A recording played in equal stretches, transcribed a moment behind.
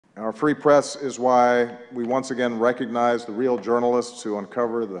Our free press is why we once again recognize the real journalists who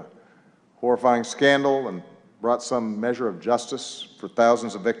uncover the horrifying scandal and brought some measure of justice for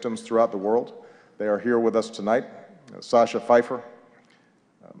thousands of victims throughout the world. They are here with us tonight. Sasha Pfeiffer,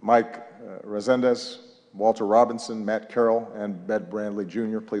 Mike Resendez, Walter Robinson, Matt Carroll, and Bed Brandley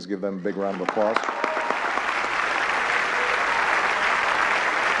Jr. Please give them a big round of applause.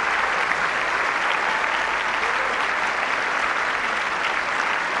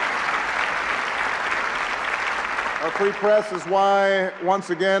 Our free press is why, once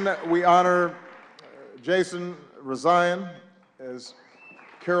again, we honor Jason Rezaian. As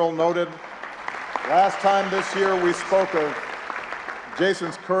Carol noted, last time this year we spoke of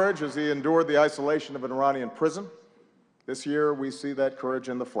Jason's courage as he endured the isolation of an Iranian prison. This year we see that courage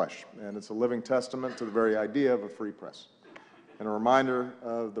in the flesh, and it's a living testament to the very idea of a free press, and a reminder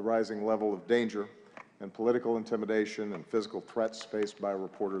of the rising level of danger and political intimidation and physical threats faced by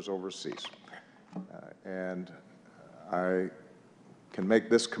reporters overseas. I can make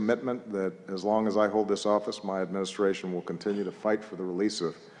this commitment that as long as I hold this office, my administration will continue to fight for the release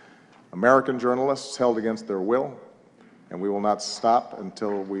of American journalists held against their will, and we will not stop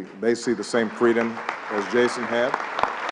until they see the same freedom as Jason had.